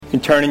You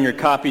can turn in your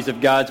copies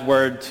of God's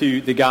Word to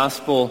the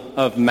Gospel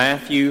of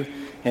Matthew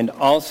and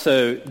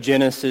also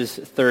Genesis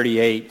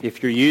 38.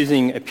 If you're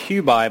using a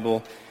Pew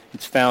Bible,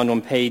 it's found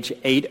on page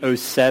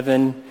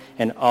 807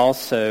 and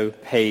also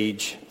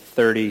page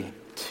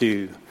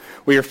 32.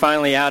 We are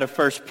finally out of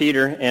 1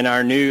 Peter, and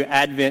our new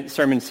Advent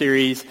sermon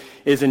series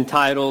is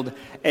entitled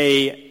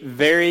A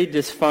Very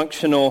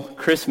Dysfunctional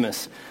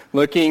Christmas,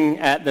 looking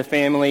at the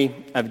family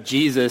of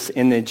Jesus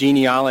in the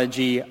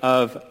genealogy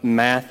of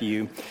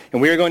Matthew.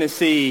 And we are going to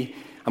see,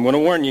 I'm going to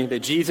warn you, that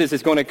Jesus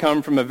is going to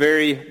come from a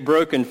very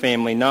broken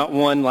family, not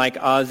one like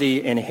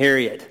Ozzie and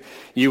Harriet.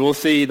 You will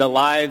see the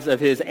lives of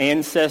his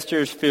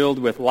ancestors filled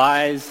with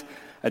lies,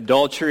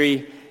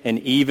 adultery, and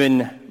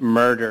even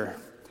murder.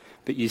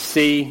 But you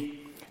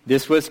see,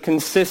 this was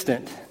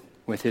consistent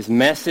with his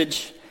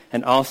message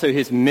and also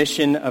his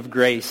mission of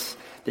grace,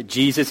 that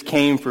Jesus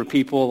came for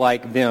people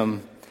like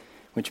them,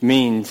 which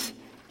means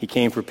he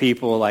came for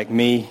people like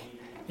me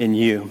and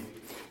you.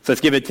 So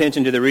let's give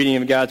attention to the reading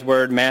of God's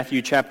Word.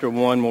 Matthew chapter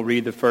 1, we'll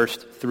read the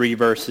first 3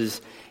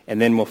 verses, and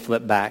then we'll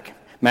flip back.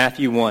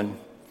 Matthew 1,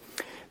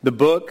 the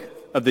book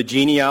of the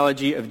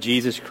genealogy of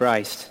Jesus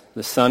Christ,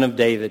 the son of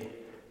David,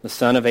 the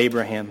son of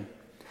Abraham.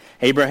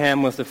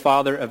 Abraham was the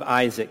father of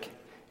Isaac,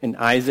 and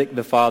Isaac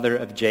the father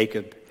of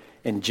Jacob,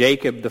 and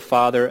Jacob the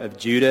father of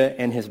Judah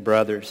and his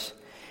brothers,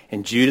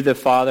 and Judah the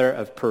father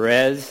of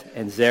Perez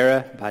and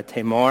Zerah by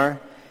Tamar,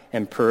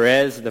 and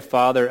Perez the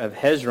father of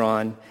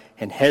Hezron,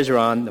 and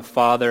Hezron the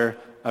father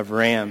of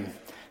Ram.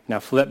 Now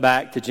flip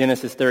back to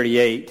Genesis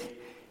 38,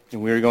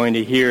 and we're going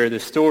to hear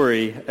the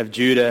story of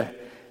Judah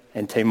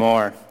and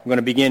Tamar. I'm going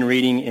to begin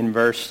reading in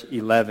verse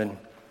 11.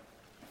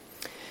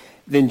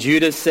 Then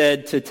Judah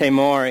said to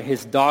Tamar,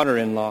 his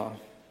daughter-in-law,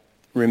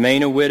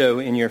 "Remain a widow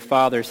in your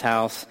father's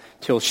house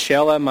till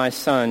Shelah my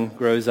son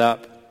grows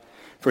up."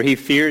 For he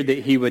feared that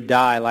he would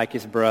die like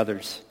his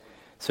brothers.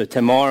 So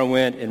Tamar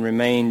went and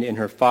remained in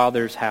her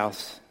father's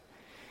house.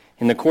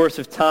 In the course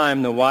of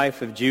time, the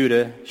wife of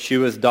Judah,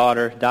 Shua's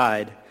daughter,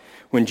 died.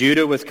 When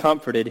Judah was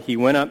comforted, he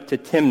went up to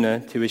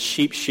Timnah to his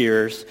sheep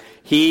shearers,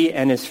 he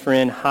and his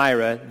friend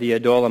Hira the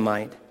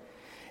Adullamite.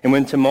 And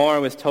when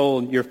Tamar was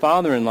told, "Your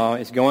father-in-law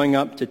is going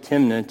up to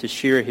Timnah to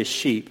shear his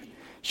sheep,"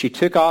 she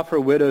took off her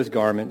widow's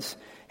garments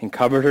and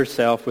covered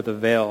herself with a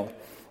veil,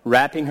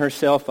 wrapping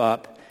herself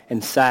up,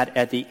 and sat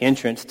at the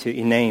entrance to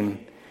Enaim,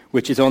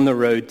 which is on the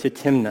road to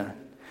Timnah.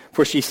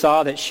 For she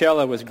saw that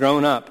Shelah was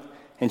grown up,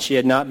 and she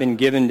had not been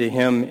given to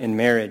him in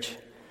marriage.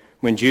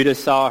 When Judah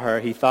saw her,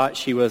 he thought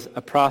she was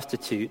a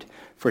prostitute,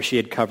 for she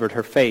had covered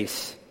her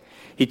face.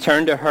 He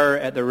turned to her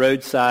at the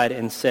roadside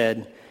and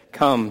said,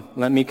 "Come,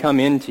 let me come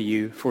in to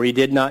you," for he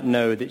did not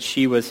know that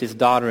she was his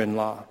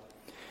daughter-in-law.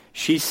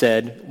 She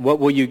said, "What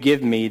will you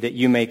give me that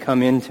you may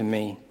come in to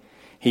me?"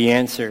 He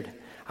answered,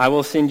 "I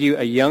will send you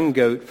a young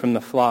goat from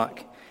the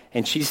flock."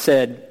 And she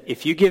said,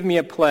 "If you give me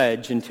a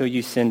pledge until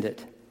you send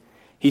it."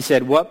 He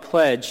said, "What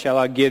pledge shall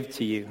I give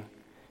to you?"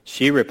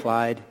 She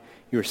replied,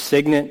 "Your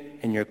signet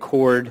and your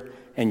cord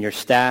and your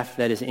staff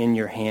that is in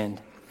your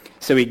hand."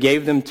 So he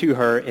gave them to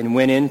her and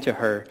went in to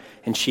her,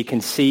 and she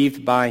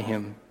conceived by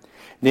him.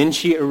 Then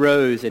she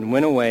arose and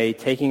went away,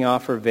 taking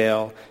off her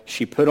veil.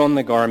 She put on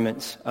the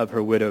garments of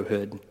her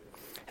widowhood. And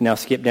now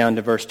skip down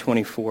to verse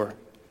 24.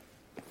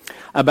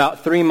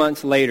 About 3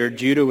 months later,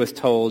 Judah was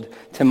told,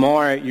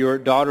 "Tamar, your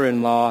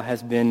daughter-in-law,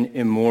 has been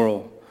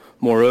immoral.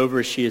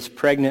 Moreover, she is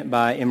pregnant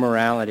by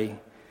immorality."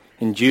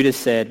 And Judah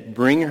said,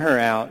 "Bring her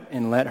out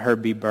and let her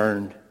be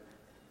burned."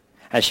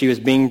 As she was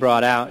being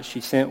brought out,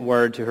 she sent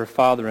word to her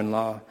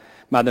father-in-law,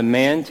 "By the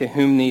man to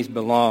whom these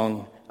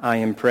belong, I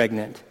am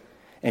pregnant."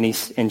 And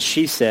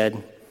she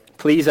said,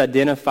 "Please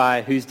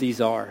identify whose these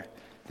are,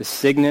 the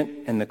signet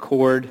and the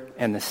cord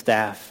and the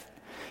staff."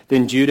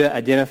 Then Judah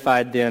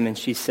identified them, and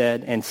she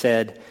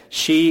said,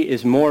 "She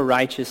is more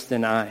righteous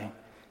than I,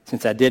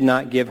 since I did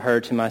not give her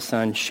to my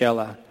son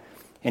Shelah."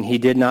 And he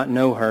did not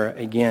know her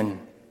again.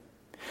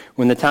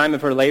 When the time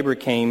of her labor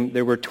came,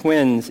 there were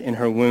twins in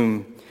her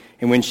womb.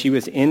 And when she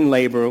was in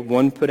labor,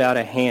 one put out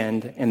a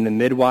hand, and the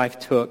midwife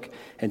took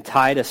and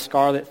tied a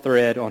scarlet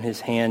thread on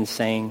his hand,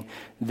 saying,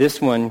 "This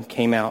one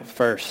came out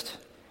first."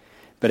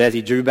 But as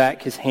he drew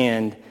back his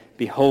hand,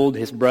 behold,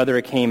 his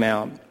brother came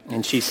out.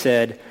 And she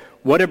said,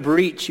 "What a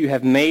breach you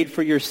have made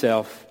for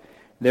yourself."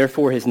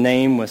 Therefore his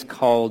name was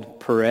called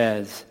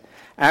Perez.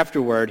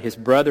 Afterward his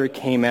brother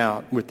came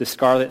out with the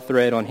scarlet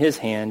thread on his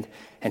hand,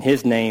 and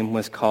his name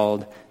was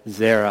called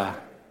Zerah.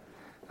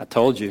 I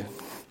told you.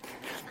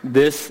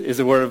 This is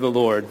the word of the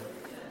Lord.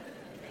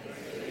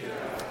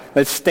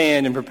 Let's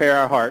stand and prepare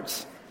our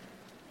hearts.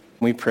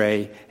 We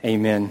pray,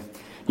 amen.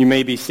 You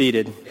may be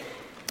seated.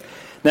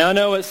 Now I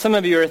know what some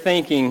of you are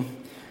thinking.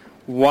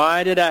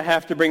 Why did I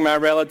have to bring my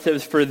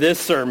relatives for this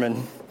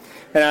sermon?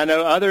 And I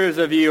know others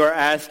of you are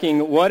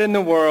asking, what in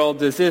the world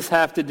does this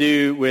have to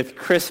do with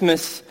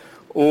Christmas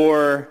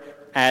or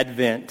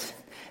Advent?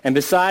 And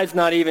besides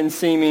not even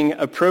seeming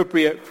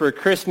appropriate for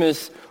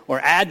Christmas or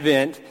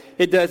Advent,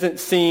 it doesn't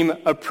seem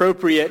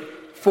appropriate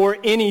for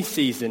any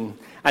season.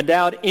 I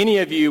doubt any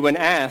of you, when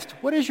asked,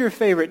 what is your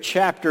favorite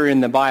chapter in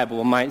the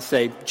Bible, might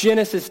say,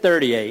 Genesis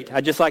 38.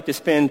 I just like to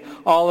spend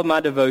all of my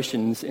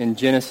devotions in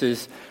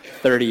Genesis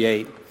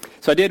 38.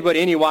 So I did what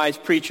any wise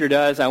preacher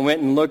does. I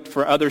went and looked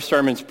for other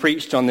sermons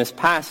preached on this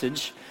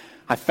passage.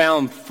 I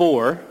found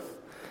 4,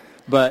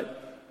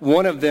 but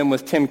one of them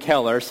was Tim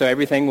Keller, so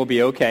everything will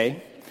be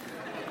okay.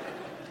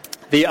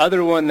 The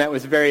other one that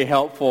was very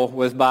helpful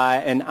was by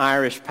an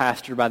Irish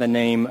pastor by the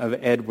name of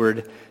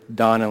Edward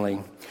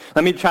Donnelly.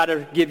 Let me try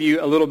to give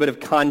you a little bit of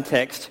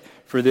context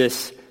for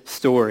this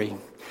story.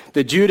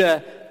 The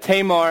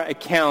Judah-Tamar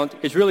account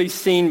is really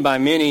seen by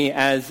many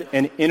as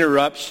an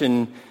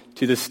interruption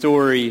to the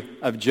story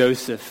of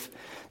Joseph.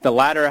 The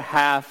latter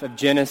half of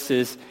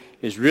Genesis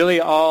is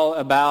really all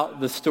about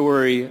the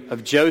story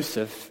of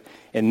Joseph,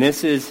 and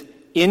this is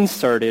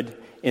inserted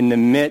in the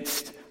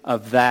midst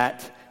of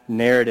that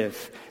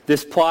narrative.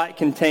 This plot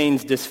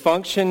contains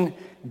dysfunction,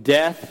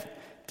 death,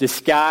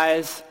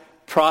 disguise,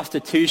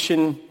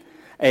 prostitution,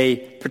 a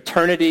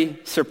paternity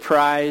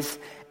surprise,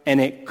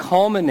 and it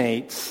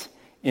culminates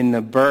in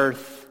the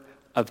birth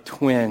of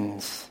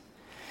twins.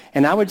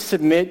 And I would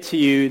submit to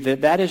you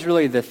that that is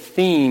really the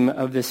theme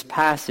of this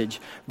passage,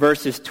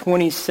 verses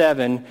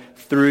 27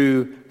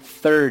 through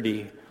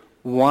 30.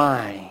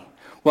 Why?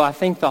 Well, I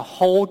think the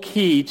whole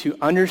key to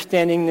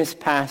understanding this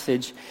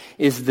passage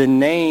is the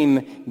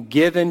name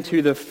given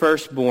to the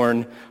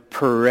firstborn,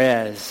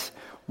 Perez.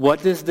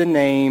 What does the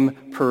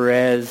name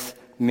Perez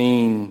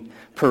mean?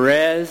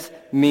 Perez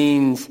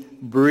means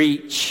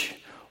breach,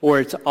 or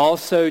it's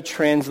also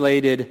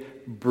translated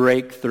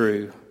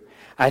breakthrough.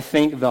 I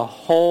think the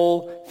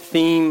whole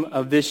theme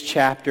of this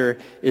chapter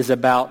is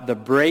about the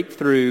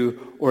breakthrough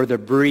or the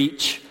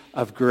breach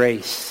of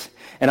grace.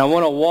 And I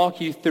want to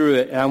walk you through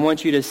it, and I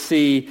want you to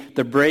see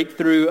the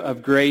breakthrough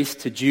of grace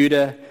to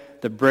Judah,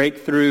 the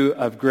breakthrough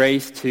of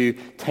grace to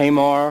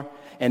Tamar,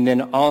 and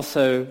then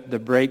also the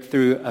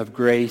breakthrough of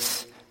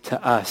grace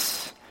to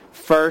us.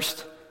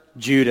 First,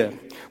 Judah.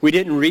 We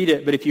didn't read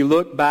it, but if you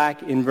look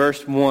back in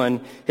verse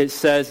 1, it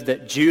says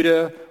that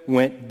Judah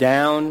went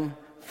down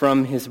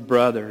from his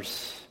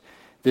brothers.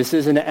 This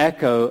is an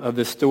echo of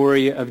the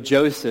story of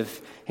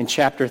Joseph in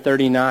chapter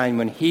 39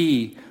 when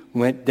he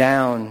went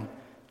down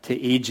to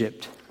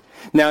Egypt.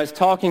 Now, it's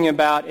talking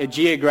about a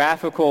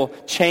geographical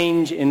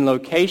change in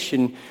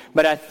location,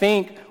 but I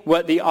think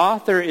what the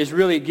author is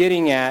really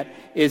getting at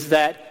is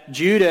that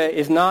Judah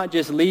is not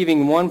just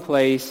leaving one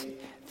place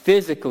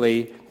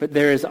physically, but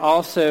there is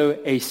also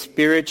a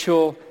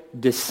spiritual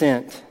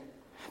descent.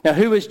 Now,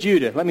 who was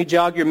Judah? Let me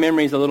jog your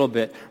memories a little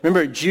bit.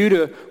 Remember,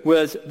 Judah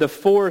was the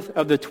 4th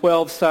of the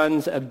 12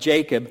 sons of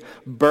Jacob,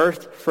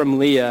 birthed from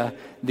Leah,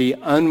 the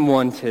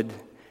unwanted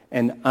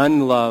and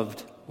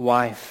unloved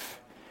wife.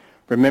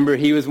 Remember,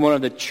 he was one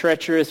of the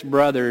treacherous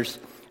brothers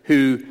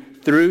who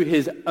threw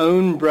his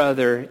own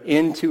brother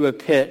into a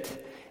pit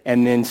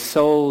and then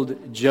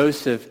sold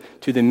Joseph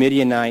to the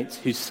Midianites,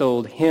 who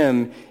sold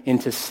him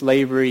into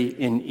slavery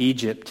in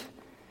Egypt.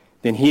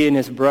 Then he and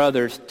his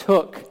brothers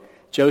took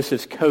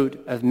Joseph's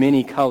coat of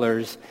many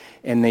colors,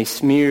 and they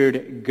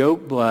smeared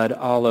goat blood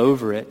all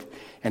over it,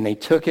 and they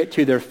took it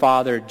to their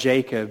father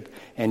Jacob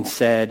and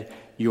said,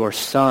 "Your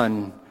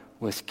son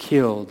was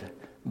killed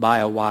by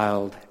a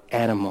wild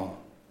animal."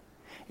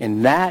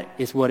 And that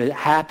is what had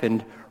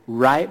happened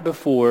right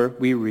before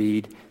we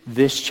read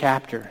this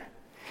chapter.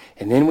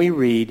 And then we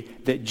read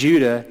that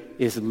Judah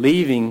is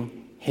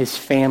leaving his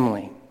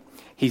family.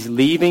 He's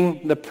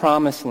leaving the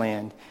promised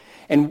land.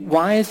 And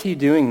why is he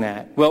doing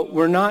that? Well,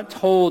 we're not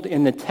told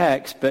in the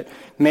text, but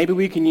maybe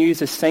we can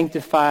use a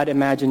sanctified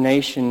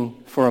imagination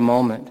for a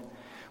moment.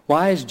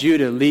 Why is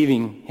Judah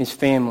leaving his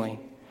family?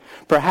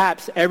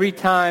 Perhaps every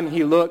time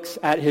he looks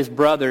at his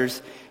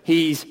brothers,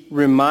 he's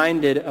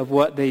reminded of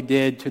what they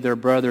did to their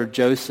brother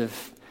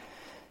Joseph.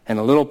 And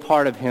a little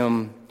part of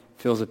him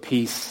feels a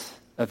piece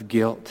of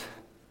guilt.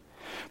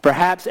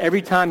 Perhaps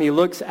every time he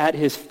looks at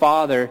his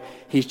father,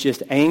 he's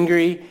just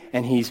angry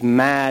and he's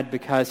mad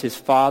because his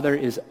father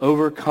is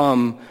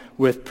overcome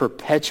with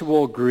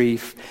perpetual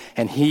grief,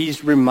 and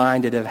he's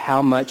reminded of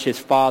how much his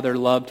father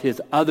loved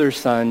his other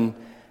son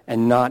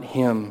and not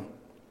him.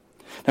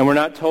 Now, we're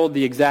not told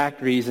the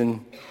exact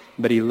reason,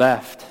 but he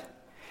left.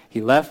 He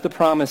left the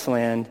promised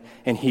land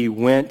and he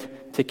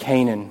went to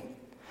Canaan.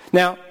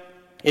 Now,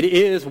 it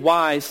is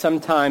wise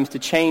sometimes to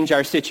change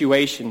our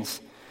situations,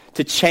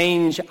 to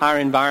change our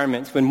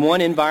environments. When one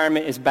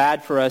environment is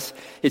bad for us,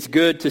 it's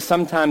good to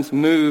sometimes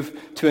move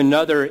to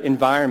another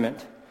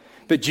environment.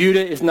 But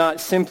Judah is not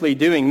simply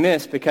doing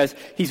this because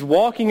he's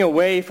walking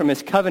away from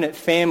his covenant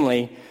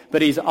family,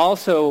 but he's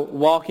also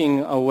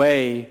walking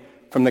away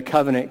from the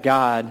covenant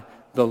God,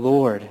 the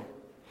Lord.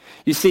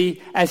 You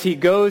see, as he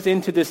goes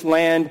into this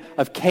land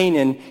of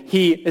Canaan,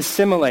 he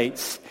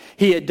assimilates.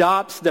 He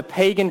adopts the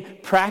pagan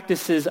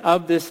practices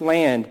of this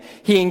land.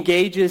 He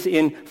engages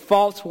in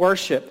false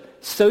worship,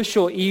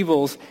 social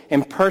evils,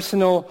 and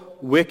personal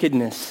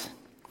wickedness.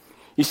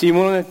 You see,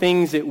 one of the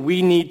things that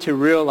we need to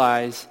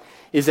realize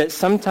is that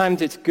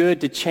sometimes it's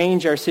good to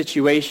change our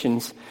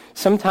situations.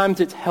 Sometimes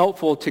it's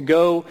helpful to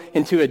go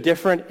into a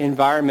different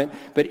environment.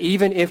 But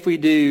even if we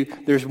do,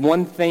 there's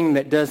one thing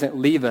that doesn't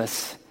leave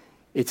us.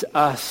 It's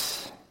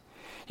us.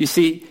 You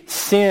see,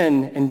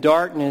 sin and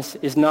darkness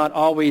is not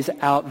always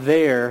out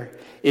there.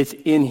 It's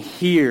in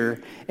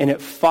here, and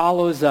it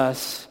follows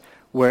us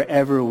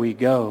wherever we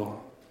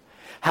go.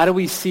 How do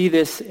we see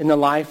this in the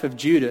life of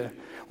Judah?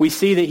 We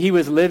see that he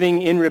was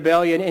living in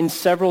rebellion in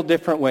several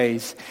different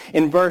ways.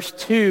 In verse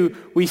 2,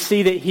 we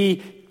see that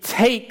he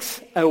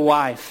takes a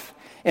wife.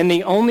 And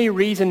the only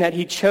reason that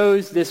he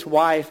chose this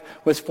wife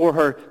was for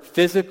her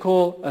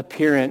physical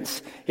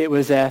appearance. It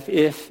was as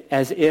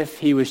if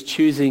he was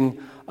choosing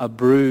a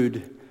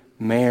brood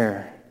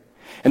mare.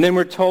 And then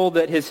we're told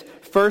that his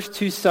first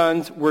two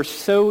sons were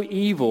so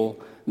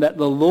evil that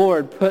the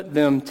Lord put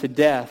them to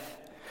death.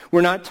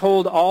 We're not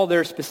told all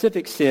their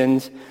specific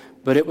sins,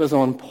 but it was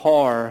on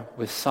par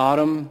with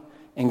Sodom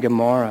and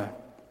Gomorrah.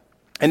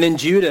 And then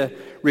Judah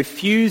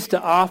refused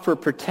to offer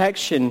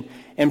protection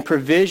and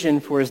provision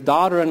for his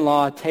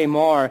daughter-in-law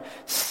Tamar,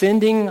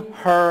 sending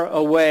her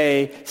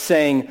away,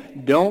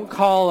 saying, "Don't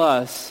call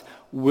us,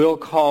 we'll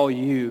call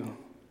you."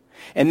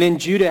 And then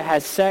Judah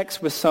has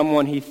sex with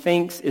someone he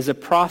thinks is a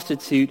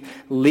prostitute,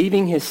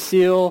 leaving his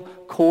seal,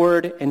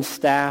 cord, and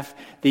staff,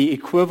 the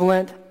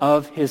equivalent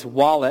of his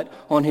wallet,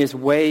 on his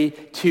way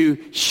to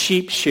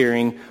sheep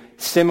shearing,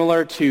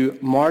 similar to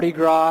Mardi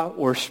Gras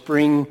or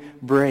spring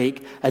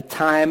break, a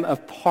time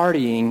of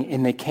partying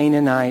in the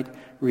Canaanite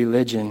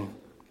religion.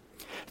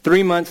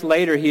 3 months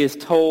later, he is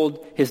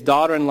told his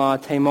daughter-in-law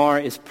Tamar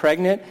is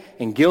pregnant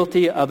and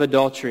guilty of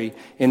adultery.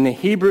 In the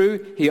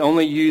Hebrew, he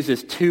only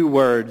uses 2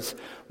 words,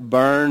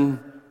 burn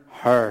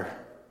her.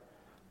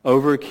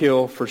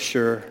 Overkill for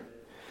sure.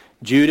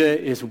 Judah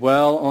is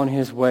well on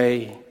his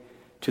way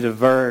to the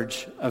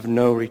verge of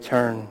no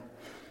return.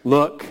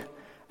 Look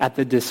at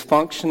the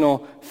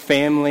dysfunctional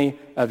family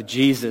of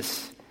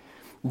Jesus.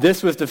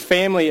 This was the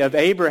family of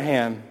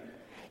Abraham.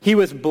 He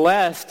was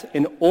blessed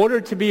in order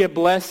to be a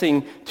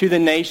blessing to the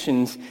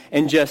nations.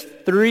 And just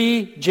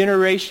 3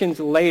 generations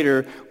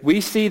later,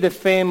 we see the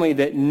family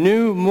that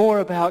knew more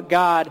about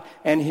God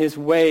and his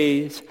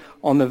ways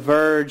on the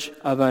verge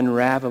of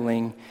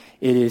unraveling.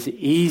 It is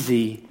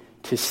easy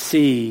to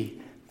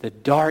see the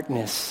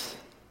darkness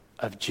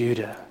of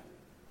Judah.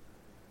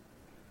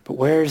 But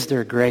where is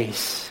their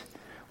grace?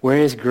 Where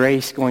is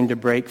grace going to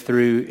break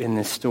through in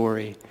this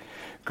story?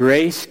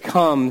 Grace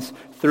comes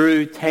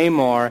through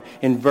Tamar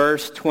in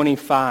verse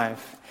 25.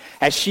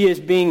 As she is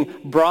being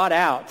brought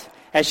out,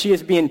 as she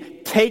is being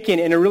taken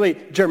in a really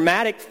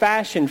dramatic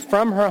fashion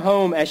from her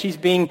home, as she's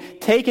being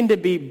taken to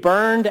be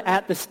burned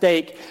at the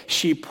stake,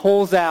 she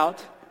pulls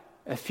out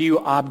a few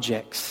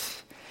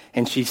objects.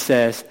 And she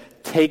says,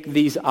 "Take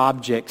these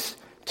objects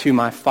to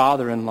my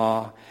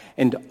father-in-law,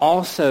 and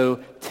also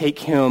take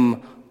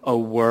him a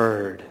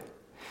word."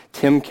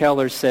 Tim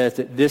Keller says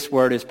that this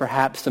word is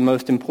perhaps the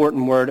most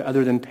important word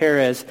other than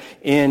Perez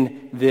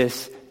in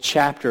this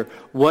chapter.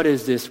 What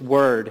is this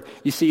word?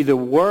 You see, the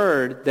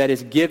word that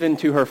is given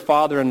to her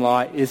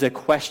father-in-law is a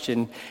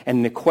question,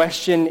 and the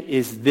question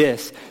is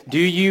this: do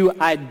you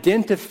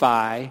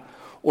identify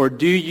or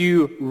do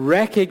you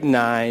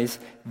recognize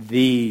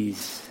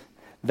these?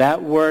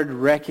 That word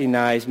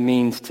recognize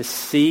means to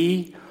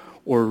see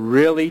or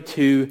really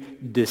to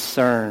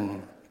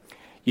discern.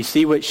 You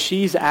see, what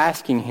she's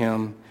asking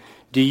him,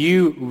 do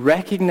you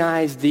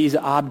recognize these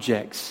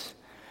objects?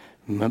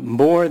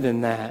 More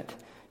than that,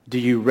 do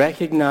you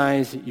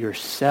recognize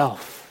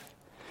yourself?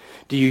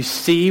 Do you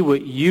see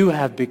what you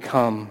have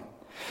become?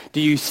 Do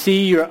you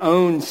see your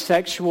own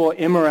sexual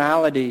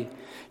immorality?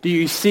 Do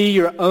you see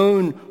your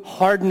own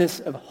hardness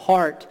of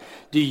heart?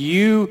 Do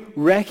you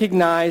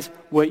recognize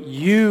what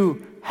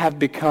you have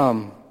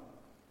become?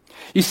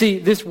 You see,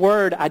 this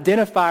word,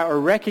 identify or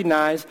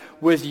recognize,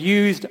 was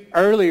used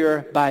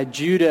earlier by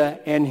Judah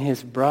and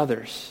his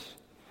brothers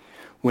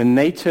when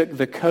they took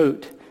the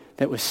coat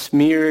that was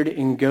smeared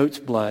in goat's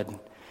blood.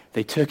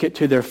 They took it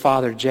to their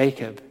father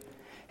Jacob,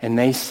 and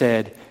they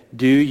said,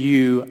 "Do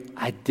you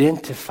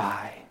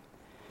identify?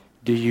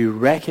 Do you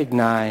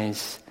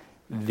recognize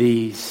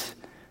these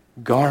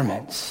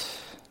garments?"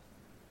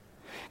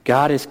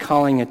 God is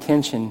calling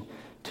attention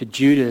to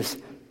Judah's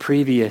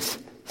previous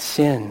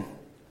sin.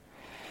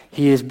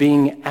 He is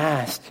being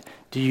asked,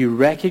 do you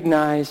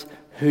recognize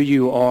who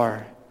you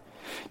are?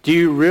 Do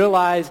you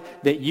realize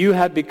that you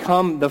have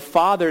become the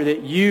father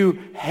that you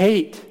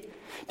hate?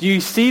 Do you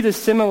see the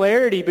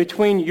similarity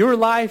between your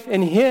life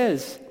and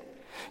his?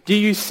 Do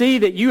you see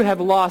that you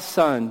have lost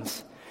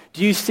sons?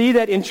 Do you see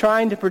that in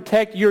trying to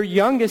protect your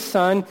youngest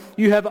son,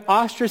 you have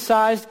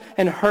ostracized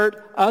and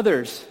hurt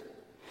others?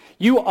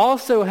 You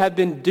also have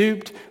been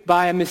duped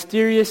by a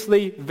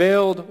mysteriously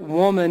veiled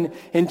woman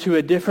into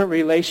a different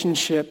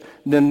relationship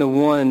than the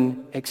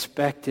one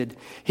expected.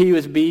 He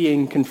was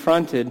being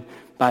confronted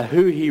by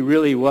who he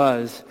really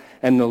was,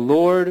 and the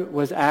Lord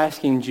was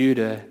asking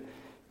Judah,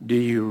 do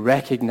you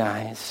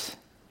recognize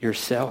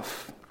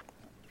yourself?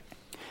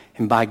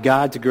 And by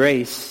God's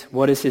grace,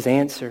 what is his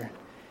answer?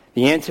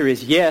 The answer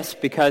is yes,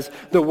 because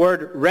the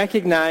word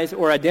recognize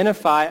or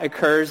identify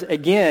occurs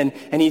again.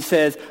 And he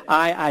says,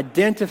 I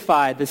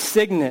identify the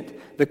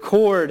signet, the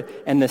cord,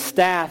 and the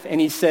staff. And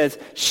he says,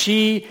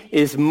 she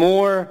is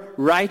more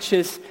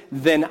righteous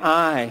than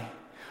I.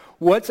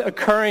 What's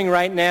occurring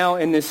right now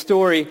in this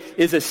story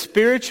is a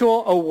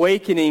spiritual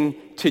awakening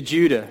to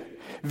Judah.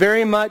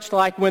 Very much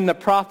like when the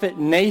prophet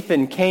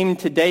Nathan came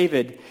to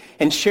David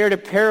and shared a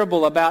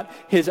parable about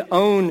his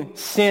own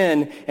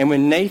sin. And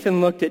when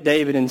Nathan looked at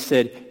David and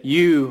said,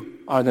 you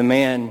are the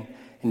man,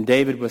 and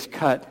David was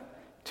cut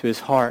to his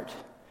heart.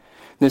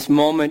 This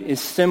moment is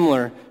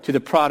similar to the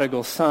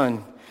prodigal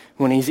son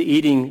when he's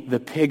eating the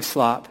pig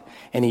slop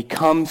and he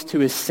comes to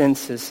his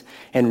senses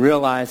and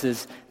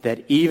realizes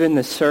that even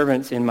the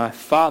servants in my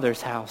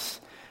father's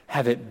house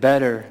have it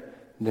better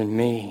than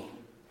me.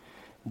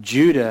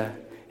 Judah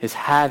is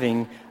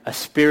having a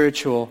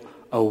spiritual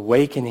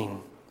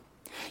awakening.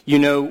 You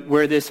know,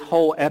 where this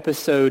whole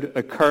episode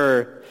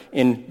occurred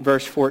in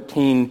verse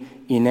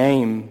 14,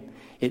 Enaim,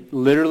 it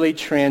literally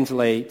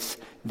translates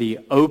the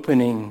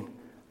opening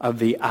of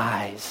the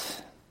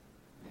eyes.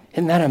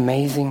 Isn't that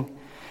amazing?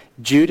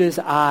 Judah's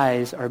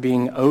eyes are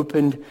being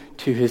opened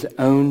to his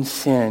own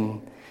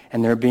sin,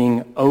 and they're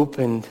being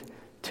opened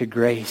to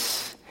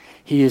grace.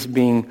 He is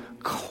being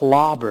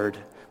clobbered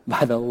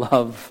by the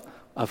love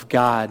of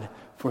God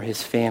for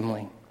his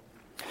family.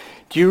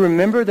 Do you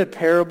remember the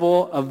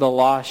parable of the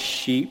lost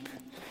sheep?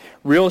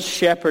 Real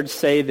shepherds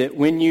say that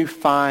when you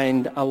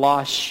find a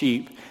lost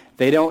sheep,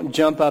 they don't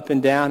jump up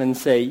and down and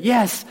say,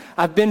 yes,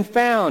 I've been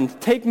found,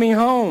 take me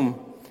home.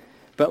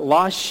 But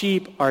lost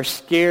sheep are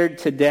scared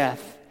to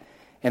death,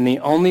 and the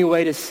only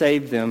way to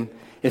save them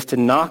is to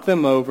knock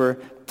them over,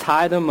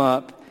 tie them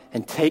up,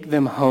 and take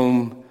them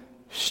home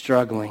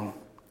struggling.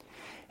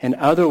 In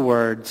other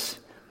words,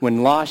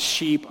 when lost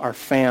sheep are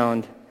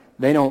found,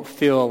 they don't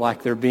feel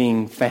like they're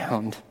being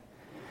found.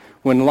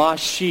 When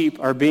lost sheep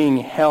are being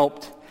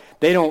helped,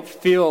 they don't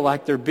feel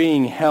like they're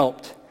being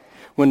helped.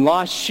 When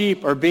lost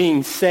sheep are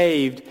being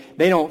saved,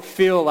 they don't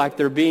feel like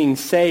they're being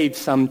saved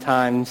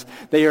sometimes.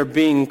 They are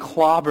being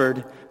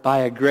clobbered by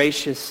a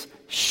gracious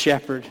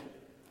shepherd.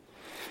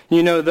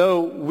 You know,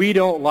 though we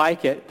don't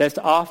like it, that's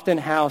often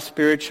how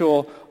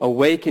spiritual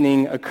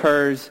awakening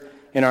occurs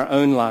in our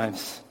own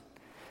lives.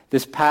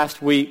 This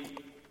past week,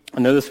 I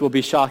know this will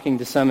be shocking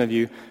to some of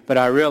you, but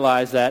I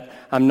realize that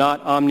I'm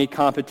not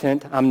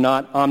omnicompetent, I'm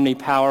not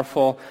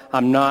omnipowerful,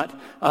 I'm not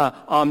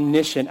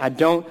omniscient. I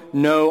don't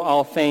know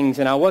all things,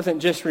 and I wasn't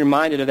just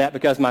reminded of that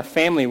because my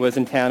family was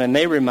in town and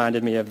they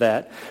reminded me of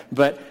that,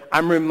 but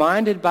I'm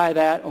reminded by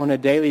that on a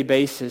daily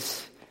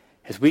basis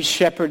as we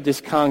shepherd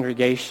this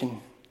congregation,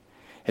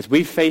 as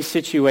we face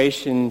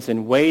situations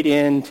and wade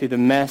into the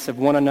mess of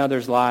one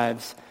another's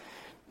lives,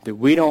 that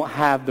we don't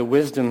have the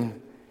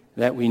wisdom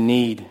that we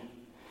need.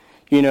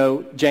 You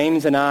know,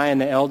 James and I and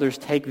the elders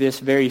take this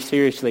very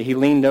seriously. He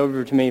leaned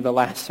over to me the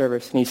last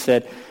service and he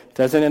said,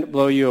 doesn't it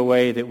blow you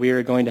away that we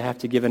are going to have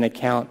to give an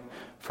account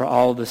for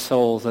all the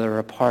souls that are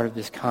a part of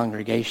this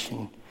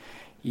congregation?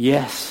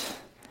 Yes,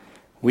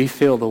 we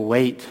feel the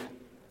weight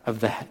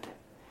of that.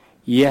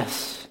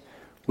 Yes,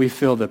 we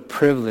feel the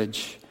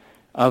privilege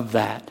of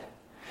that.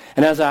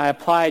 And as I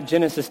applied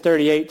Genesis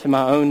 38 to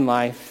my own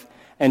life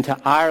and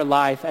to our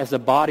life as a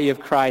body of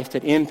Christ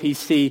at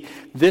MPC,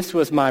 this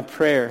was my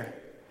prayer.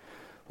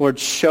 Lord,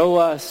 show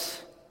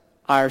us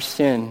our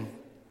sin.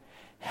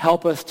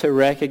 Help us to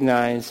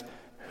recognize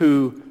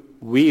who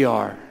we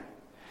are.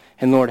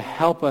 And Lord,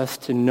 help us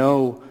to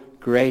know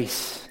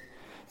grace,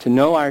 to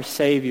know our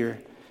Savior,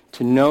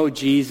 to know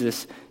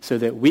Jesus, so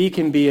that we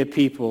can be a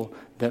people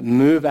that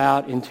move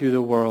out into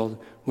the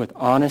world with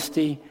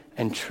honesty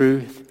and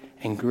truth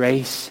and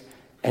grace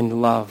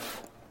and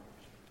love.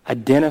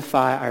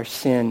 Identify our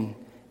sin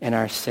and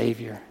our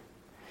Savior.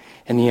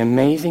 And the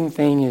amazing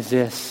thing is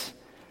this: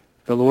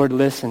 the Lord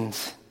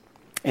listens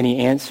and he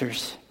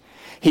answers.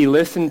 He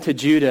listened to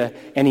Judah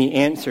and he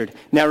answered.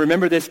 Now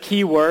remember this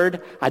key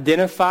word,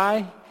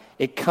 identify?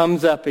 It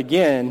comes up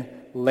again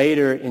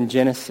later in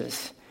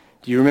Genesis.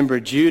 Do you remember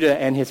Judah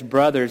and his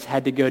brothers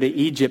had to go to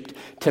Egypt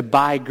to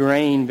buy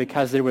grain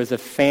because there was a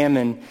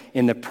famine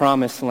in the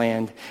promised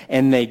land?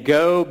 And they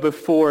go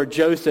before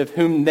Joseph,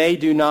 whom they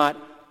do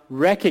not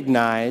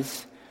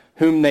recognize,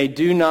 whom they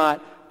do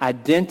not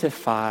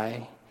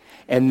identify.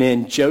 And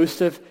then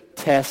Joseph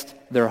tests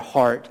their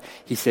heart.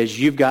 He says,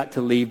 you've got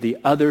to leave the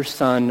other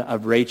son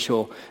of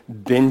Rachel,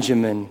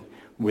 Benjamin,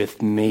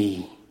 with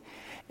me.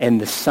 And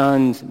the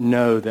sons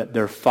know that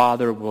their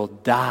father will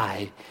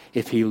die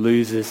if he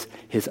loses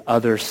his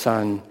other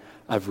son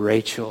of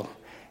Rachel.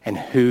 And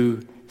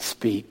who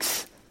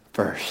speaks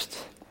first?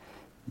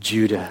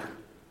 Judah.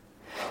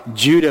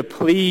 Judah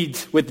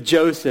pleads with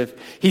Joseph.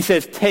 He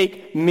says,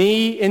 take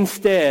me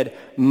instead,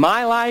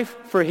 my life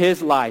for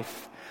his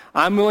life.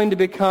 I'm willing to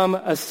become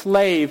a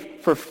slave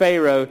for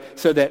Pharaoh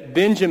so that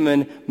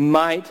Benjamin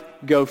might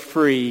go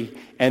free.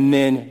 And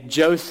then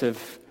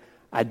Joseph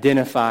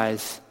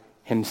identifies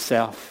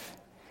himself.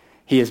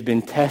 He has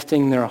been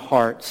testing their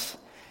hearts,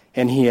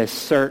 And he is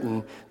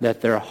certain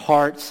that their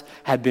hearts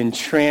have been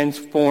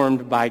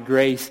transformed by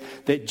grace,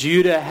 that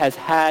Judah has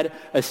had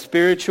a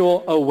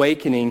spiritual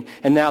awakening,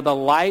 and now the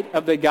light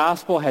of the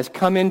gospel has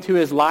come into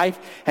his life,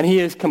 and he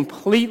is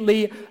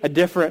completely a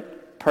different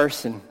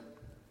person.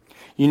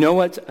 You know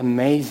what's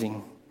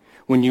amazing?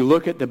 When you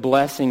look at the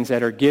blessings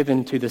that are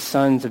given to the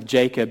sons of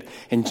Jacob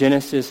in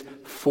Genesis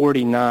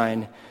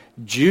 49,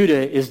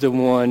 Judah is the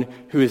one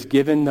who is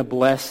given the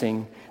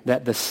blessing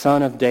that the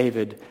son of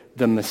David,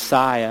 the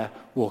Messiah,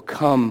 will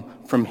come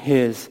from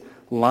his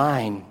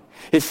line.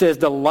 It says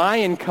the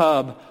lion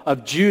cub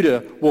of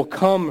Judah will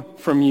come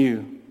from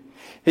you.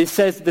 It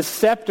says the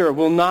scepter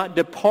will not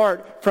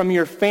depart from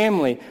your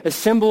family, a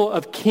symbol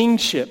of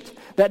kingship,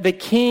 that the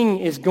king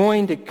is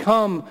going to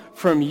come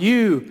from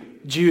you,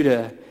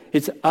 Judah.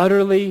 It's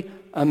utterly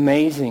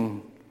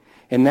amazing.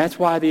 And that's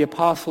why the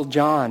Apostle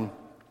John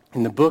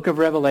in the book of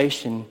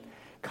Revelation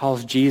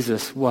calls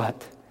Jesus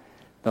what?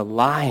 The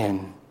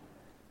Lion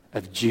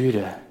of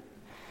Judah.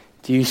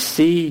 Do you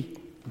see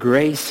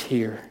grace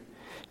here?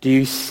 Do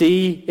you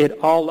see it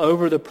all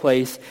over the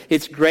place?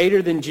 It's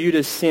greater than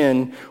Judah's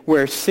sin.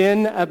 Where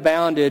sin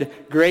abounded,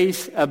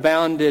 grace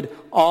abounded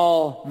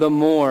all the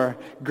more.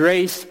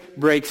 Grace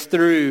breaks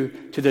through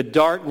to the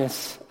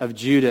darkness of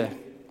Judah.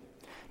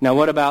 Now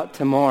what about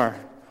Tamar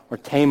or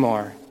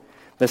Tamar?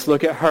 Let's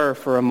look at her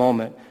for a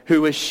moment.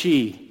 Who was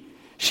she?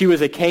 She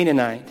was a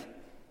Canaanite.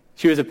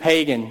 She was a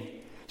pagan.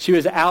 She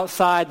was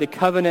outside the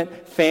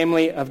covenant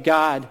family of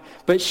God,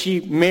 but she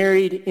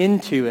married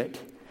into it.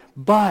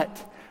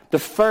 But the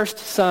first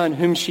son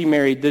whom she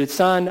married, the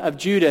son of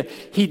Judah,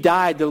 he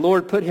died. The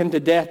Lord put him to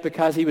death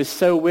because he was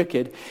so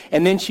wicked.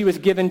 And then she was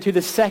given to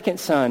the second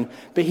son,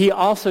 but he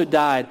also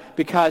died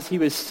because he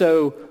was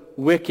so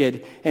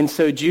wicked. And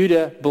so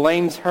Judah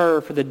blames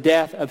her for the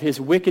death of his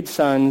wicked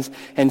sons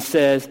and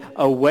says,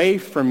 "Away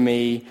from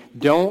me,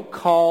 don't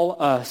call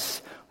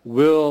us,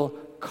 we'll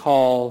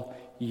call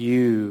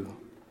you."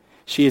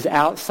 She is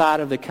outside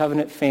of the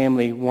covenant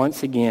family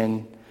once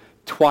again,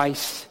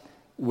 twice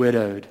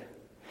widowed.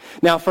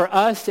 Now for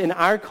us in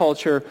our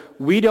culture,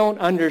 we don't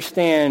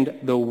understand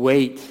the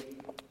weight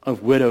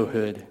of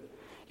widowhood.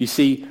 You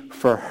see,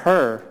 for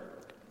her,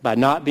 by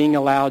not being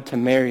allowed to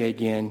marry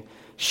again,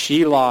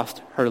 she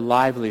lost her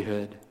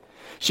livelihood.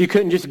 She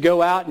couldn't just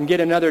go out and get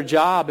another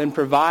job and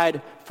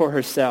provide for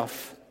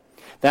herself.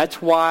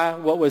 That's why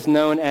what was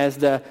known as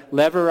the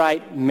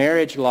Levirate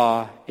marriage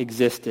law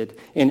existed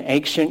in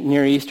ancient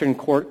Near Eastern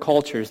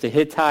cultures, the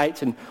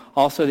Hittites and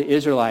also the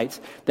Israelites,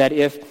 that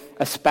if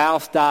a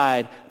spouse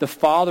died, the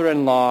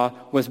father-in-law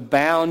was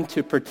bound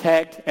to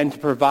protect and to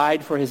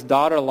provide for his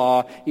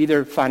daughter-in-law,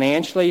 either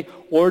financially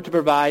or to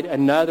provide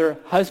another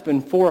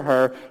husband for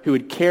her who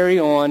would carry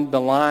on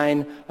the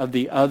line of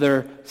the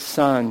other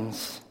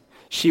sons.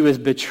 She was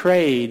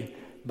betrayed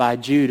by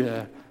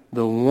Judah,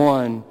 the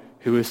one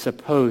who was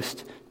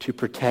supposed to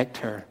protect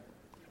her.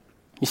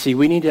 You see,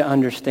 we need to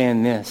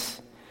understand this,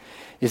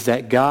 is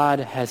that God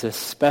has a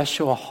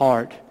special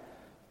heart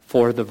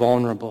for the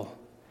vulnerable.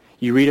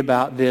 You read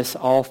about this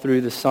all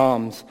through the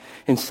Psalms.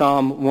 In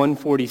Psalm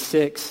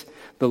 146,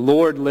 the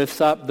Lord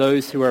lifts up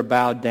those who are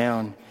bowed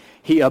down.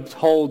 He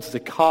upholds the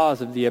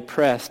cause of the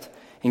oppressed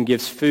and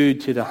gives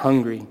food to the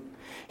hungry.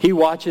 He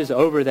watches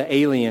over the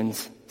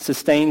aliens,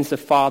 sustains the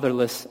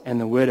fatherless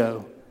and the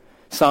widow.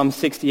 Psalm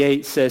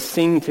 68 says,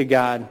 "Sing to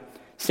God,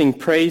 sing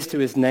praise to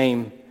his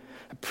name,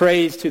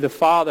 praise to the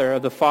Father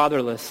of the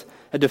fatherless,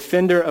 a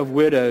defender of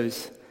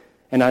widows."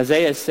 And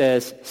Isaiah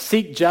says,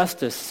 "Seek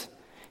justice,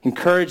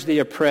 encourage the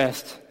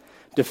oppressed,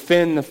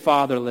 defend the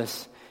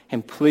fatherless,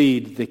 and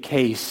plead the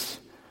case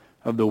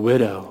of the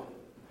widow."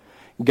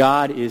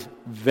 God is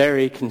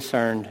very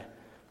concerned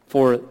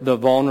for the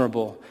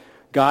vulnerable.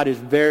 God is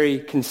very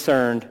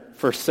concerned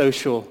for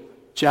social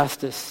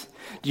justice.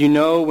 Do you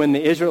know when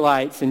the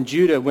Israelites in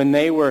Judah, when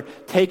they were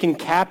taken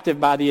captive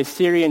by the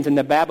Assyrians and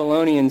the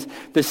Babylonians,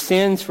 the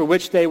sins for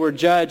which they were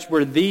judged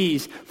were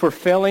these, for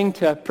failing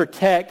to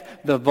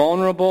protect the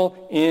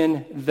vulnerable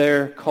in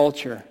their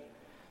culture?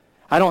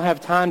 I don't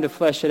have time to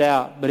flesh it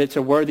out, but it's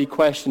a worthy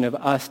question of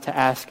us to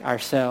ask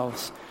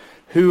ourselves.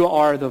 Who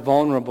are the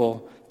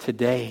vulnerable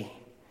today?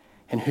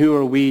 And who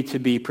are we to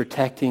be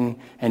protecting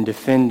and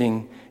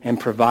defending and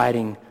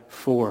providing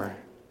for?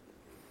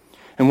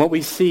 And what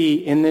we see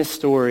in this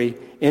story,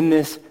 in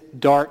this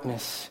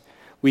darkness,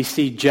 we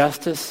see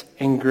justice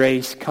and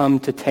grace come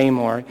to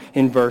Tamar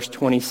in verse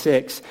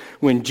 26.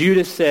 When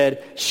Judah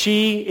said,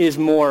 "She is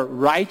more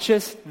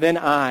righteous than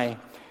I."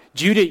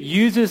 Judah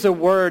uses a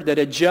word that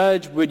a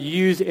judge would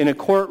use in a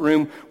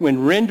courtroom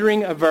when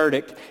rendering a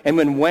verdict. And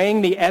when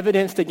weighing the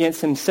evidence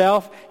against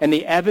himself and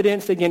the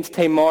evidence against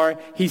Tamar,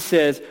 he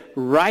says,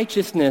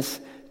 righteousness,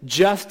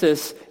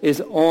 justice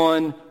is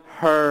on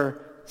her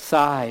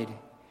side.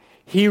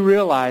 He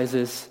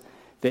realizes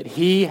that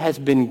he has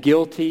been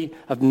guilty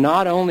of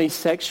not only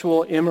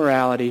sexual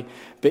immorality,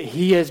 but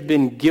he has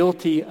been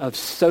guilty of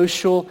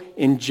social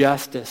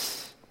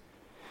injustice.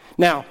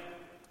 Now,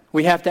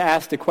 we have to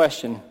ask the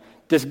question,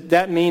 does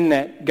that mean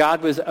that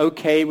God was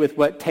okay with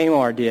what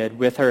Tamar did,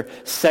 with her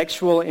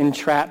sexual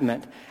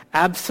entrapment?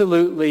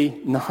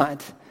 Absolutely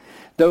not.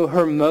 Though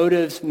her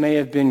motives may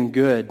have been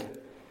good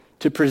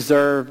to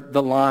preserve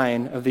the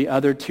line of the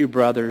other two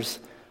brothers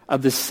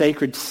of the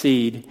sacred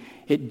seed,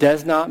 it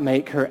does not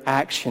make her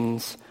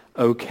actions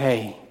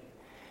okay.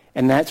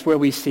 And that's where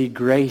we see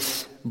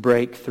grace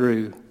break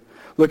through.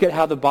 Look at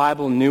how the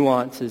Bible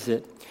nuances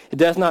it. It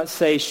does not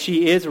say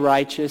she is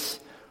righteous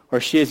or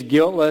she is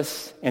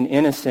guiltless and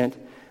innocent,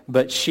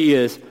 but she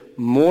is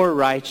more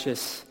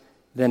righteous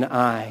than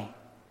I.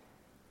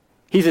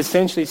 He's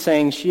essentially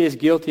saying she is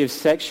guilty of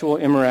sexual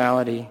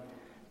immorality,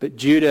 but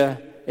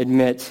Judah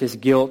admits his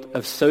guilt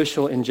of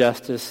social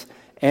injustice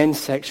and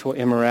sexual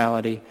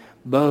immorality.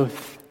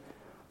 Both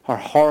are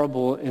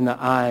horrible in the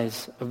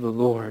eyes of the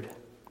Lord.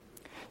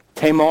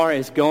 Tamar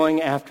is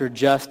going after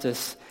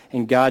justice,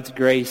 and God's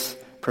grace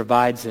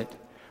provides it.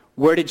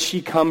 Where did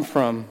she come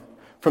from?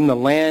 From the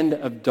land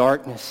of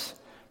darkness,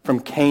 from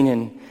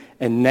Canaan.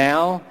 And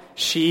now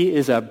she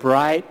is a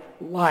bright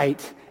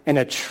light and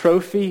a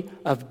trophy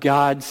of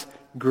God's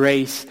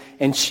grace.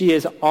 And she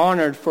is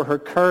honored for her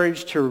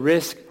courage to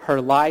risk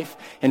her life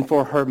and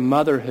for her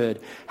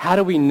motherhood. How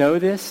do we know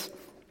this?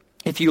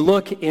 If you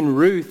look in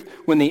Ruth,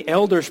 when the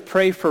elders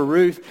pray for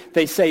Ruth,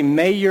 they say,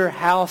 "May your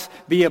house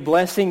be a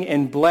blessing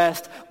and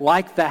blessed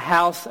like the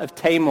house of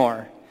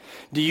Tamar."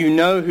 Do you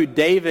know who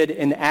David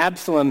and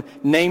Absalom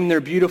named their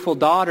beautiful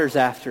daughters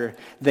after?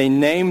 They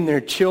named their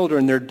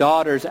children, their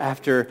daughters,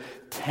 after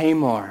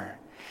Tamar.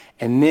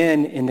 And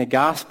then in the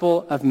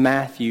Gospel of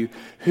Matthew,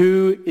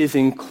 who is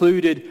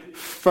included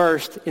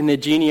first in the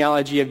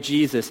genealogy of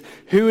Jesus?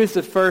 Who is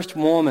the first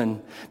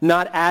woman?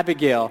 Not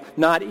Abigail,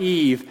 not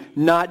Eve,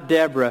 not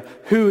Deborah.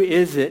 Who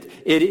is it?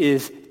 It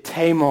is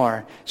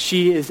Tamar.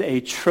 She is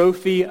a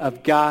trophy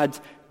of God's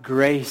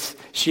grace.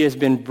 She has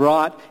been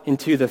brought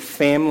into the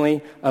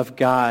family of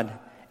God.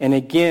 And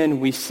again,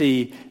 we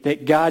see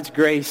that God's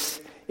grace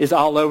is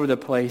all over the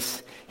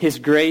place. His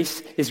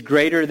grace is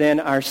greater than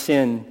our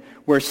sin.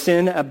 Where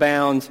sin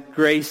abounds,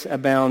 grace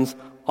abounds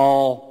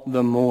all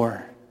the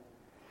more.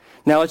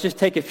 Now let's just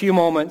take a few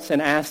moments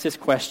and ask this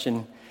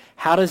question.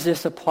 How does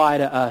this apply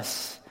to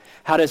us?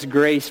 How does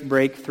grace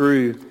break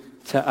through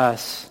to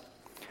us?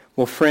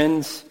 Well,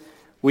 friends,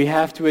 we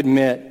have to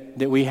admit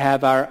that we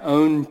have our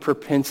own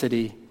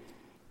propensity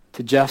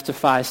to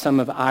justify some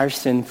of our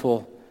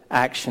sinful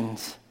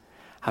actions.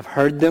 I've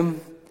heard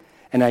them,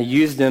 and I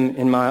use them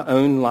in my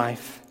own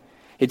life.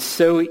 It's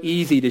so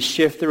easy to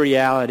shift the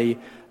reality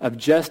of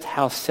just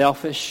how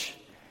selfish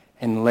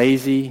and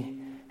lazy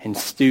and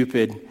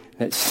stupid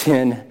that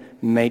sin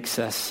makes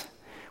us.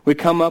 We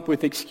come up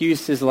with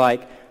excuses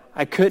like,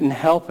 "I couldn't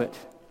help it,"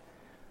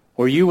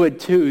 or "You would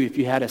too if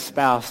you had a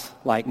spouse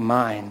like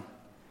mine,"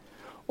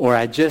 or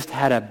 "I just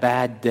had a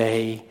bad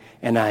day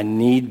and I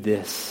need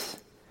this,"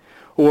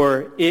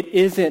 or "It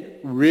isn't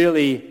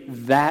really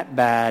that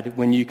bad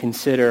when you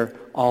consider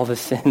all the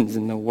sins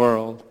in the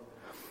world."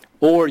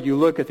 Or you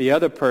look at the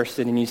other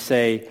person and you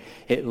say,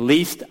 "At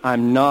least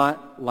I'm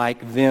not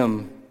like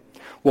them."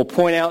 We'll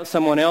point out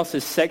someone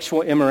else's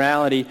sexual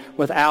immorality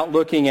without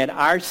looking at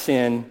our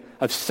sin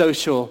of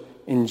social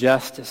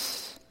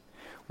injustice.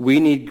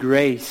 We need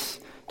grace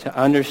to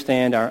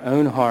understand our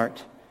own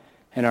heart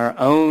and our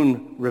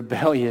own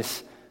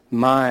rebellious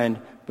mind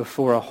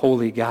before a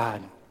holy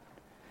God.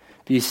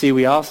 But you see,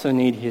 we also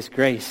need his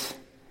grace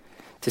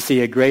to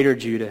see a greater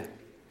Judah,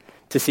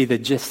 to see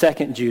the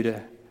second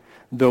Judah,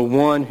 the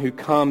one who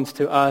comes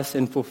to us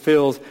and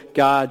fulfills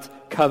God's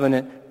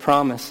covenant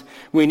promise.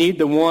 We need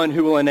the one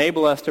who will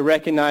enable us to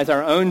recognize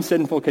our own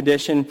sinful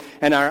condition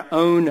and our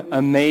own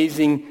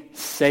amazing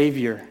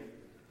Savior.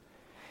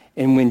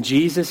 And when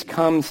Jesus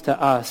comes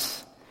to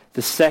us,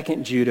 the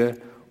second Judah,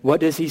 what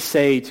does he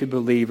say to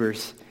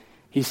believers?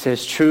 He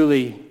says,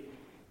 "Truly,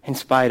 in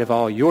spite of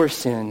all your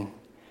sin,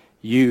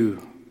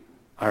 you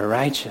are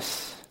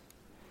righteous."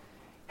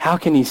 How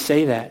can he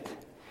say that?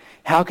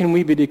 How can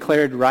we be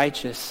declared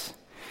righteous?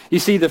 You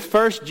see, the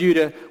first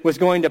Judah was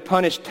going to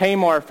punish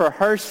Tamar for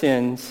her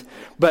sins,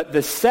 but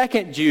the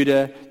second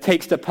Judah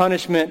takes the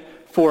punishment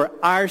for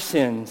our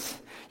sins.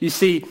 You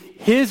see,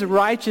 his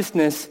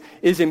righteousness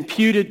is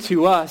imputed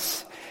to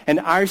us,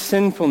 and our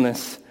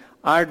sinfulness,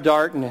 our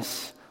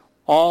darkness,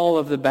 all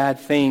of the bad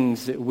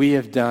things that we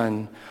have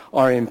done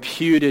are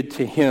imputed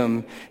to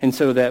him. And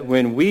so that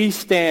when we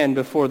stand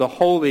before the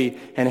holy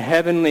and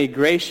heavenly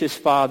gracious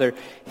Father,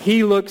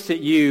 he looks at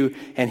you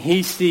and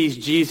he sees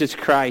Jesus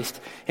Christ,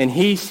 and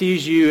he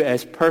sees you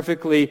as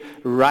perfectly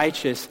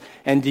righteous.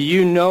 And do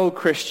you know,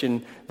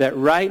 Christian, that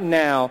right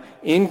now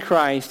in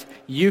Christ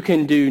you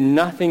can do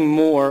nothing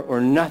more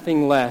or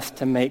nothing less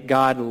to make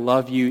God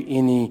love you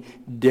any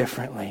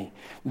differently?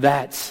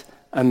 That's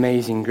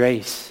amazing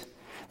grace.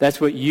 That's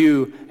what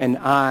you and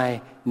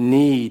I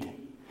need.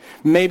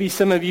 Maybe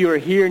some of you are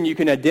here and you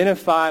can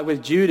identify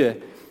with Judah.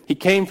 He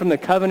came from the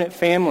covenant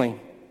family.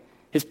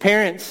 His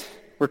parents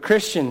were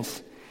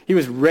Christians. He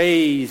was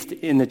raised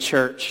in the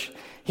church.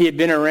 He had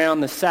been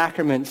around the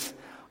sacraments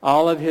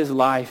all of his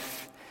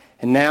life.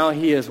 And now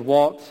he has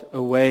walked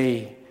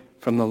away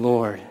from the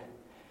Lord.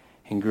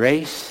 And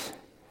grace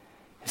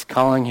is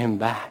calling him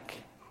back.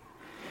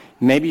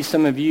 Maybe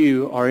some of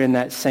you are in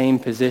that same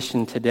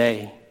position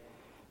today.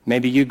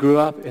 Maybe you grew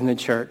up in the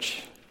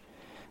church.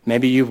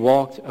 Maybe you've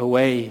walked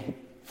away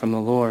from the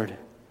Lord.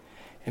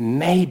 And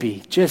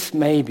maybe, just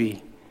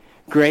maybe,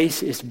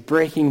 grace is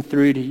breaking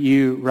through to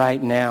you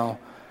right now,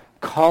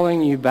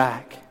 calling you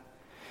back.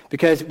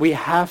 Because we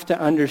have to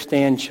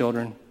understand,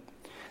 children,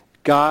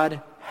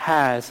 God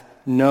has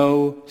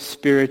no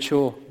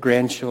spiritual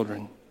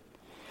grandchildren.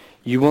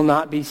 You will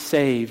not be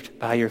saved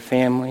by your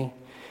family.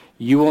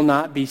 You will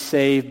not be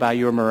saved by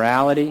your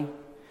morality.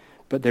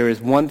 But there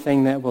is one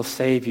thing that will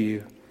save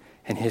you,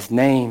 and his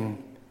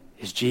name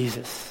is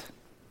Jesus.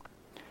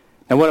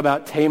 Now, what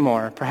about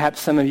Tamar? Perhaps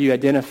some of you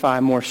identify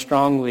more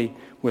strongly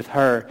with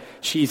her.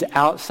 She's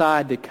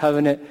outside the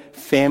covenant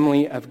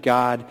family of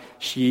God.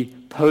 She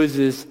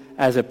poses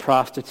as a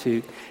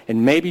prostitute.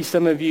 And maybe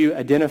some of you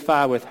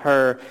identify with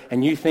her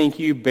and you think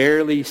you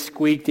barely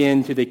squeaked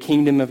into the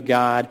kingdom of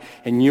God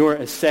and you're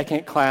a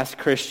second-class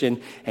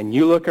Christian, and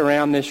you look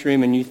around this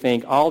room and you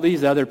think all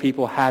these other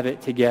people have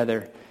it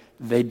together.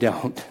 They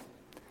don't.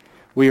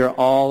 We are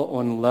all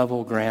on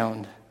level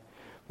ground.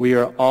 We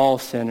are all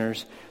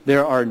sinners.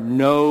 There are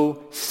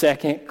no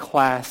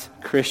second-class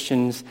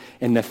Christians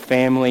in the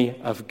family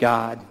of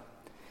God.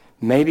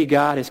 Maybe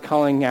God is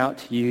calling out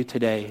to you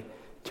today,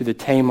 to the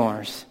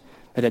Tamars,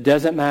 that it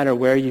doesn't matter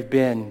where you've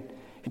been,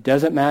 it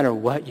doesn't matter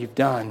what you've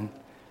done,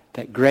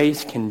 that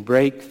grace can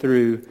break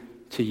through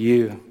to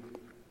you.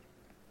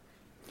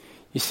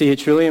 You see,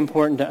 it's really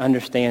important to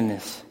understand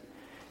this.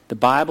 The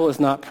Bible is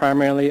not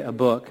primarily a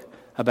book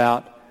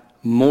about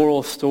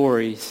moral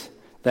stories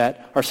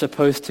that are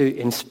supposed to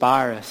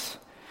inspire us.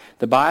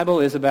 The Bible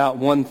is about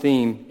one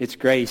theme, it's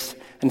grace,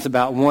 and it's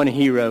about one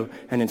hero,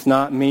 and it's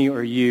not me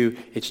or you,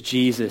 it's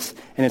Jesus.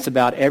 And it's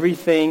about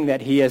everything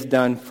that he has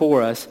done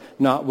for us,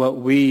 not what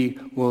we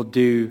will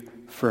do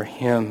for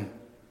him.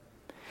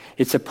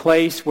 It's a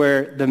place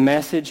where the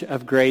message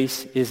of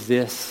grace is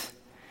this,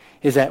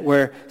 is that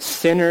where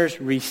sinners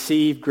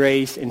receive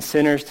grace and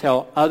sinners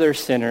tell other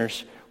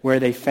sinners where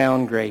they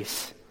found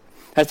grace.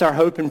 That's our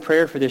hope and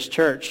prayer for this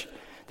church,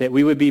 that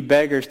we would be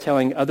beggars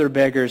telling other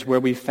beggars where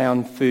we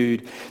found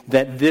food,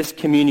 that this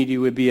community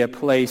would be a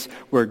place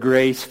where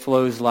grace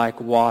flows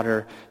like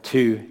water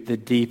to the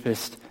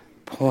deepest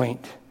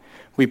point.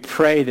 We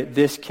pray that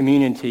this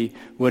community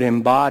would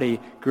embody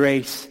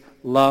grace,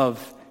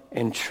 love,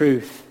 and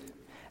truth.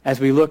 As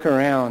we look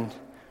around,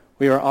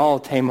 we are all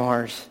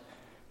Tamars.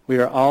 We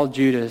are all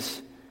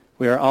Judahs.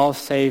 We are all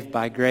saved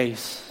by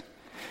grace.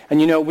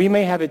 And we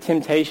may have a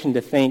temptation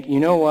to think,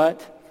 you know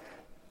what?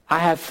 I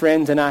have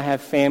friends and I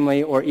have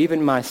family, or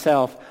even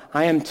myself,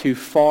 I am too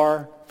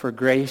far for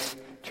grace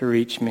to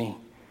reach me.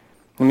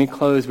 Let me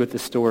close with a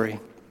story.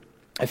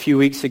 A few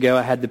weeks ago,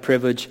 I had the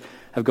privilege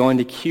of going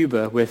to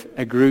Cuba with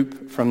a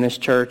group from this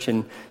church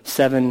and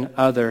 7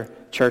 other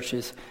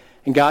churches.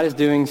 And God is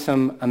doing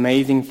some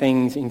amazing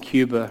things in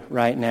Cuba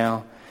right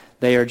now.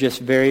 They are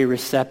just very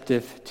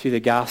receptive to the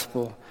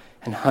gospel,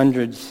 and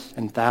hundreds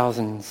and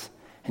thousands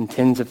and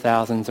tens of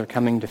thousands are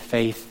coming to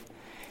faith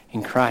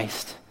in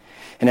Christ.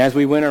 And as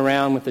we went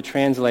around with the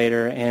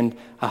translator and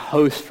a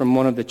host from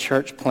one of the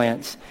church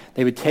plants,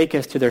 they would take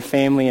us to their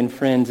family and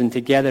friends, and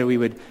together we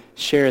would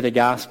share the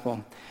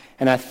gospel.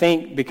 And I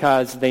think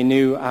because they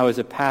knew I was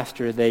a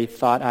pastor, they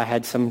thought I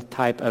had some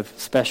type of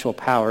special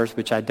powers,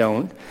 which I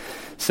don't.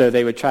 So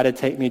they would try to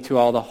take me to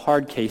all the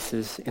hard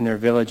cases in their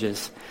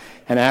villages.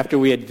 And after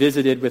we had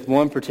visited with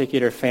one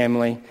particular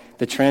family,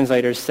 the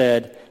translator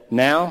said,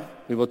 "Now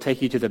we will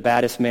take you to the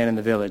baddest man in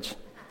the village."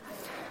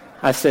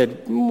 I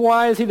said,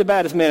 "Why is he the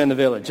baddest man in the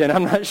village?" And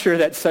I'm not sure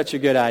that's such a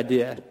good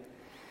idea.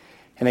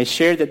 And they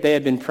shared that they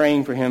had been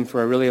praying for him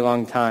for a really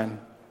long time,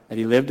 that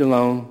he lived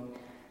alone,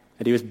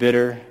 that he was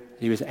bitter,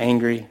 that he was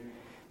angry,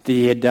 that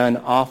he had done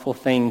awful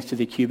things to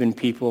the Cuban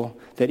people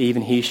that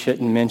even he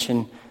shouldn't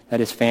mention, that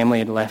his family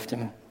had left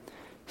him.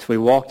 So we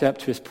walked up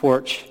to his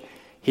porch.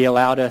 He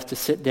allowed us to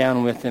sit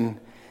down with him,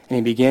 and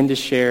he began to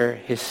share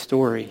his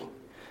story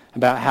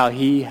about how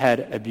he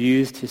had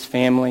abused his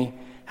family,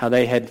 how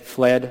they had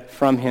fled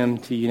from him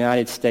to the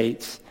United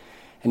States,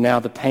 and now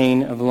the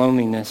pain of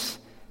loneliness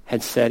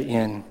had set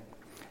in.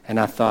 And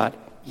I thought,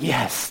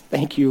 yes,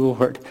 thank you,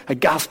 Lord, a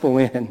gospel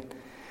win.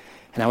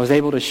 And I was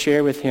able to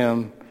share with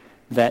him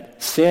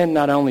that sin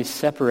not only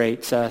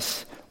separates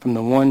us from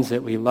the ones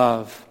that we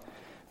love,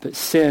 but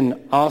sin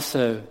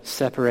also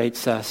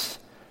separates us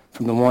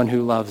from the one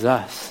who loves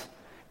us,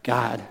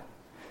 God.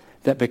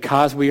 That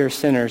because we are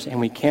sinners and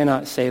we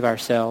cannot save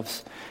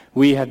ourselves,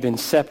 we have been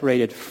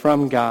separated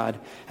from God,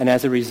 and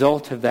as a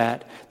result of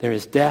that, there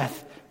is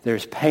death, there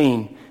is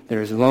pain,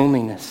 there is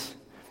loneliness,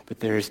 but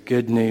there is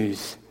good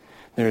news.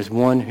 There is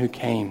one who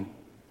came,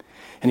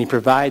 and he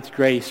provides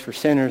grace for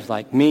sinners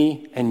like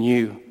me and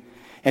you,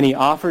 and he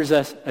offers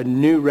us a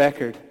new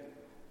record,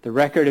 the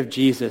record of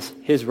Jesus,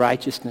 his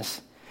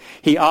righteousness.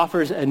 He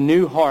offers a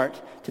new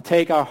heart to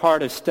take our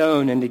heart of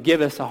stone and to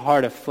give us a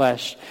heart of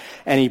flesh,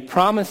 and he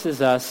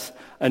promises us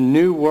a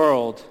new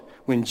world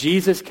when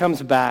Jesus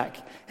comes back.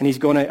 And he's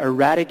going to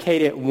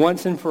eradicate it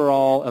once and for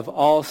all of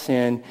all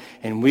sin,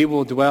 and we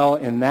will dwell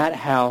in that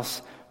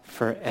house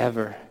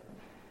forever.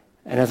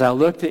 And as I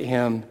looked at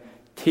him,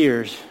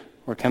 tears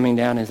were coming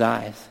down his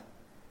eyes.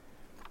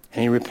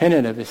 And he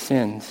repented of his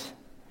sins.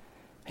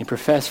 He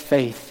professed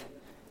faith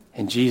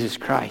in Jesus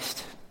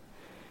Christ.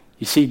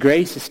 You see,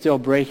 grace is still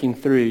breaking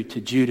through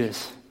to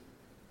Judas,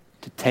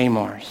 to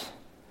Tamar's,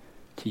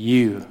 to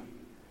you,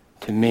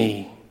 to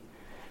me.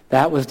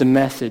 That was the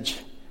message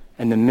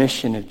and the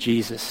mission of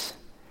Jesus.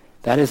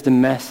 That is the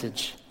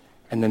message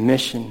and the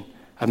mission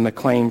of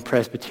McLean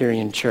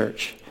Presbyterian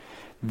Church.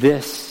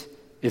 This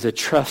is a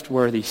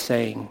trustworthy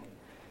saying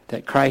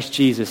that Christ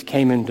Jesus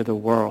came into the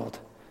world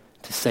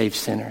to save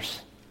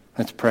sinners.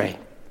 Let's pray.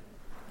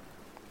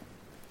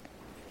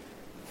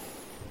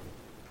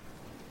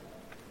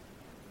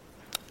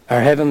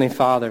 Our Heavenly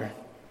Father,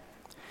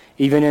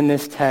 even in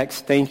this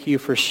text, thank you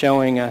for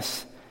showing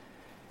us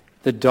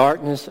the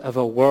darkness of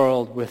a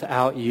world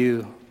without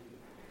you.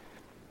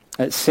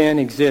 That sin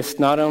exists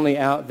not only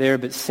out there,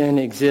 but sin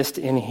exists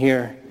in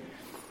here.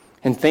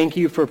 And thank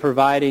you for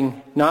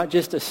providing not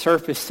just a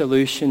surface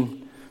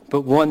solution,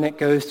 but one that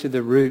goes to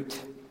the root.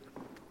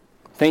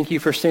 Thank you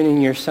for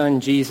sending your Son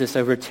Jesus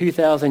over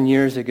 2,000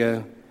 years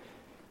ago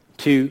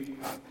to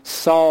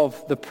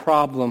solve the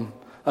problem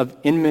of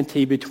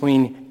enmity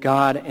between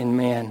God and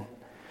man.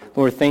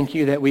 Lord, thank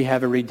you that we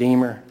have a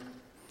Redeemer,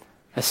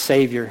 a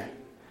Savior,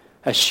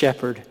 a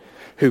Shepherd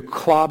who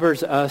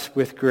clobbers us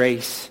with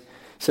grace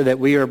so that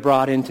we are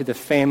brought into the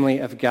family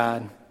of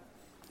God.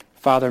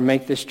 Father,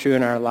 make this true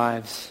in our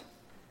lives.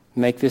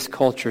 Make this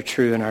culture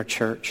true in our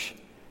church.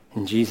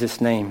 In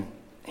Jesus' name,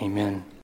 amen.